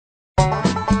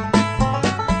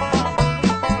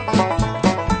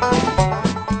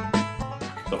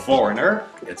Foreigner.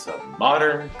 It's a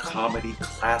modern comedy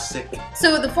classic.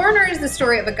 So The Foreigner is the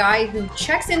story of a guy who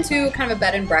checks into kind of a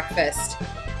bed and breakfast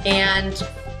and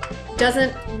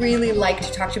doesn't really like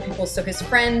to talk to people, so his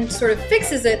friend sort of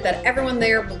fixes it that everyone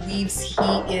there believes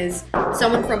he is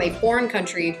someone from a foreign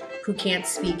country who can't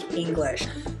speak English.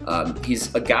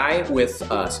 He's a guy with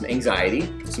some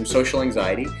anxiety, some social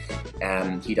anxiety,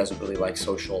 and he doesn't really like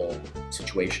social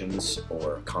situations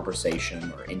or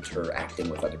conversation or interacting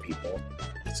with other people.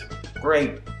 It's a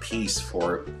great piece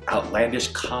for outlandish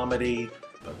comedy,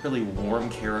 but really warm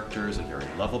characters and very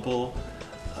lovable.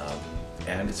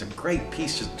 And it's a great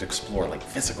piece just to explore like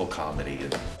physical comedy.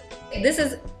 This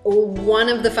is one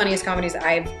of the funniest comedies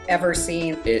I've ever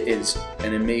seen. It is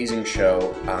an amazing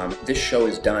show. This show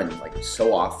is done like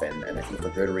so often, and I think for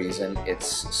good reason. It's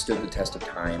stood the test of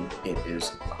time. It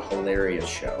is a hilarious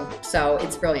show. So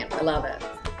it's brilliant. I love it.